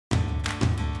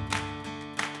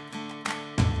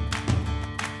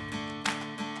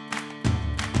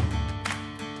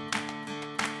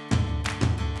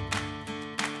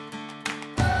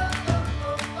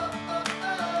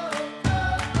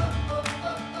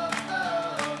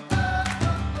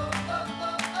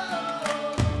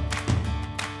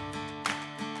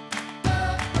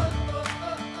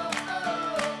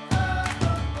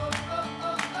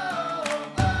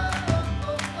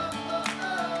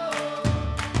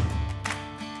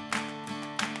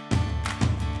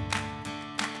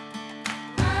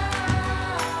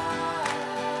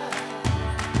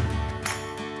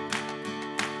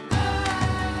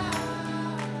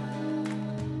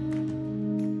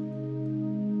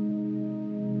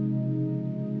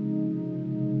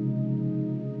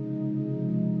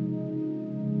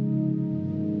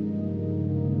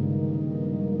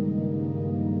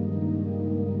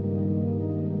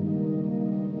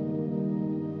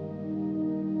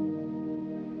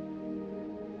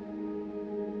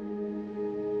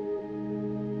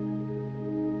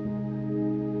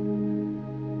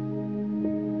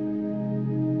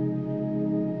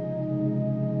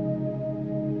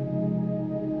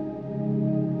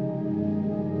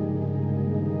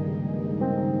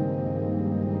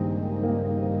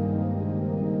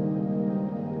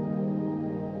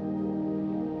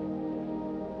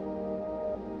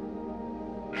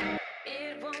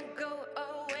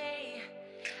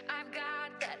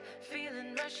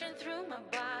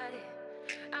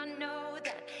know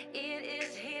that it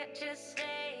is here to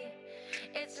stay.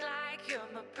 It's like you're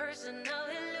my personal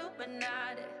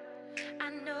Illuminati. I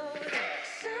know that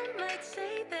some might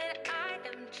say that I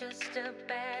am just a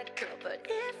bad girl, but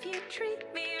if you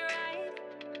treat me right,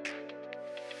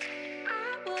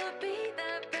 I will be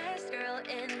the best girl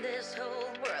in this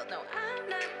whole world. No, I'm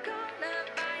not gonna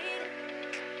bite.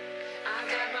 I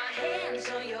got my hands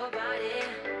on your body,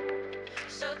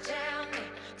 so tell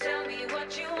me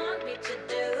what you want me to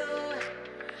do.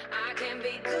 I can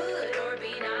be good or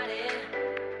be naughty,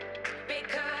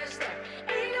 because there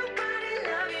ain't nobody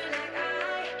love you like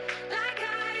I do, like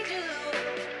I do,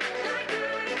 like I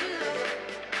do,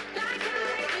 like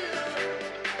I do,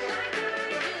 like I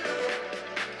do.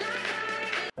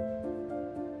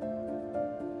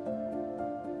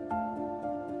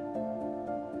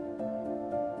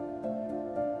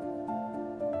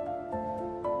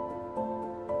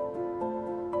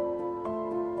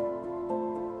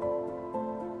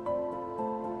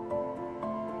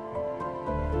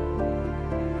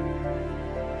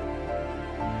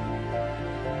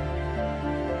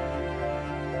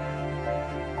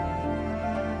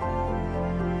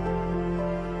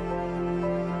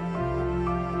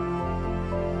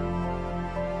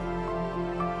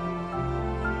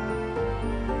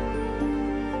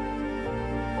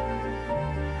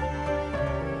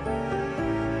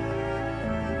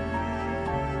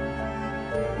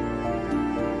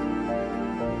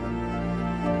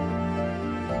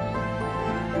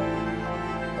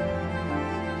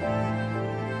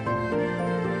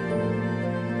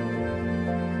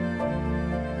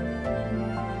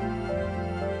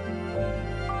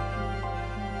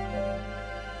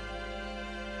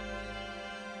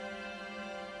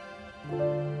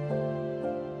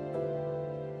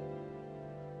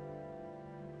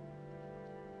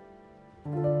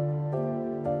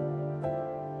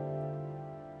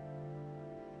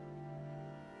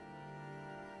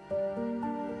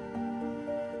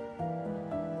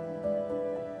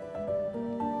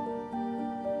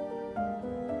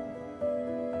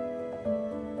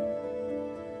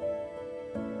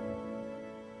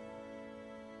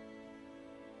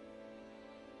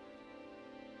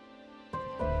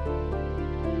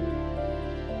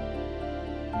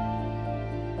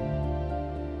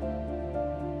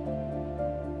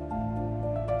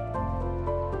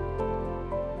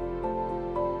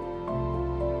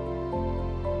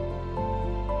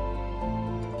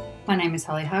 My name is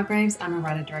Holly Hargreaves, I'm a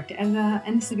writer, director, editor,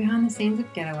 and this is behind the scenes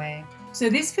of Getaway. So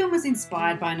this film was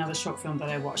inspired by another short film that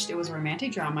I watched. It was a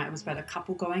romantic drama. It was about a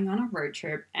couple going on a road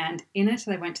trip, and in it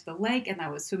they went to the lake and they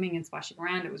were swimming and splashing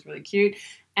around. It was really cute.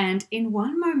 And in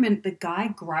one moment, the guy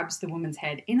grabs the woman's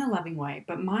head in a loving way,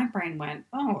 but my brain went,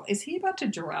 oh, is he about to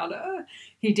drown her?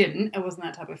 He didn't. It wasn't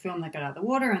that type of film. They got out of the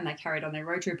water and they carried on their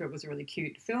road trip. It was a really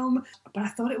cute film, but I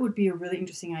thought it would be a really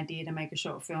interesting idea to make a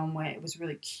short film where it was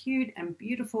really cute and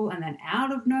beautiful, and then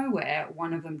out of nowhere,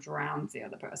 one of them drowns the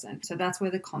other person. So that's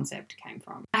where the concept came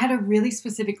from. I had a really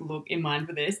specific look in mind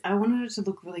for this. I wanted it to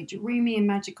look really dreamy and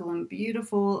magical and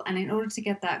beautiful, and in order to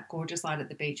get that gorgeous light at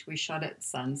the beach, we shot at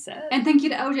sunset. And thank you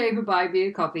to LJ for buying me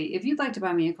a coffee. If you'd like to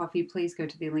buy me a coffee, please go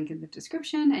to the link in the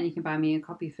description and you can buy me a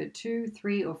copy for $2,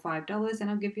 $3 or $5 and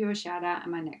I'll give you a shout out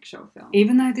in my next short film.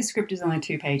 Even though this script is only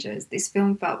 2 pages, this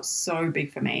film felt so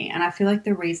big for me, and I feel like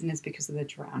the reason is because of the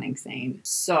drowning scene.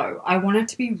 So I wanted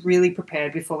to be really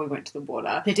prepared before we went to the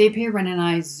water. The DP, Wren, and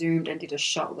I zoomed and did a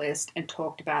shot list and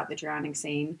talked about the drowning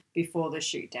scene before the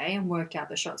shoot day and worked out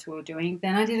the shots we were doing.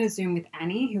 Then I did a Zoom with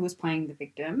Annie, who was playing the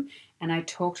victim, and I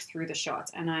talked through the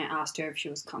shots and I asked her if she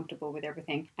was comfortable with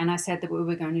everything. And I said that we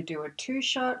were going to do a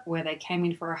 2-shot where they came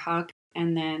in for a hug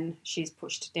and then she's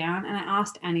pushed down, and I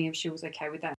asked Annie if she was okay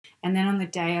with that. And then on the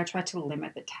day I tried to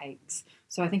limit the takes.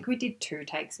 So I think we did 2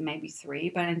 takes, maybe 3,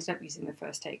 but I ended up using the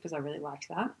first take because I really liked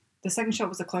that. The second shot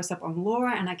was a close-up on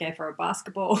Laura, and I gave her a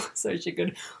basketball so she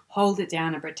could hold it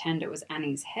down and pretend it was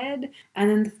Annie's head. And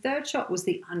then the third shot was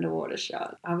the underwater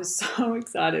shot. I was so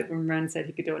excited when Wren said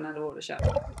he could do an underwater shot.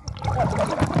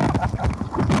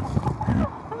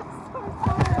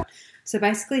 So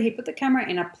basically he put the camera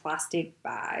in a plastic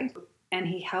bag and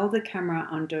he held the camera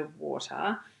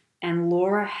underwater, and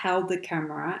Laura held the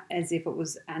camera as if it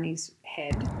was Annie's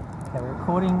head. Okay, we're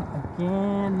recording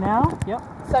again now. Yep.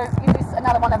 So is this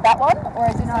another one of that one, or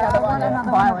is this another one? Another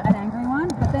Violent? one, an angry one.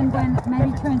 But then when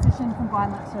maybe transition from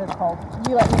violent to cold.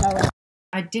 You let me know when.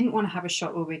 I didn't want to have a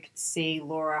shot where we could see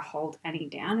Laura hold Annie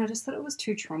down. I just thought it was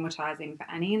too traumatizing for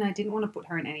Annie, and I didn't want to put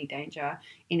her in any danger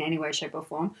in any way, shape or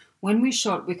form. When we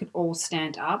shot, we could all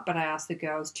stand up, but I asked the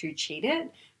girls to cheat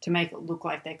it to make it look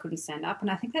like they couldn't stand up,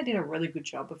 and I think they did a really good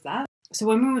job of that. So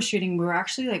when we were shooting, we were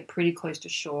actually like pretty close to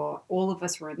shore. All of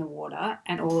us were in the water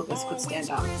and all of us could stand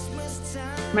up.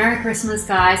 Merry Christmas,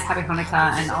 guys. Happy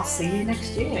Hanukkah, and I'll see you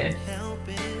next year.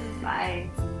 Bye.